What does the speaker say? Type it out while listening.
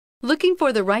Looking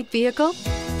for the right vehicle?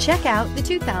 Check out the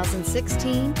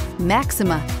 2016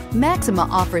 Maxima. Maxima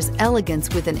offers elegance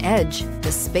with an edge.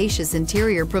 The spacious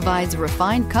interior provides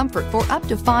refined comfort for up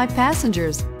to 5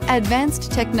 passengers.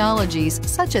 Advanced technologies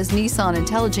such as Nissan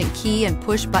Intelligent Key and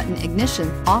Push-Button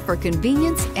Ignition offer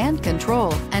convenience and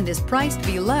control and is priced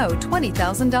below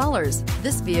 $20,000.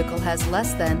 This vehicle has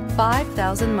less than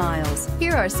 5,000 miles.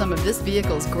 Here are some of this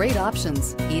vehicle's great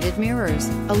options: heated mirrors,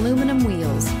 aluminum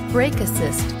wheels, brake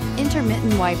assist,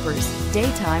 intermittent wipers,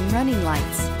 daytime running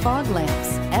lights, fog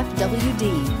lamps,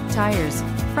 FWD, tires,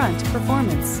 front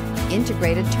performance,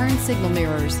 integrated turn signal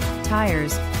mirrors,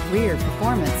 tires, rear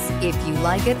performance. If you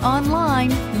like it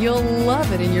online, you'll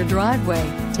love it in your driveway.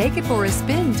 Take it for a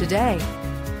spin today.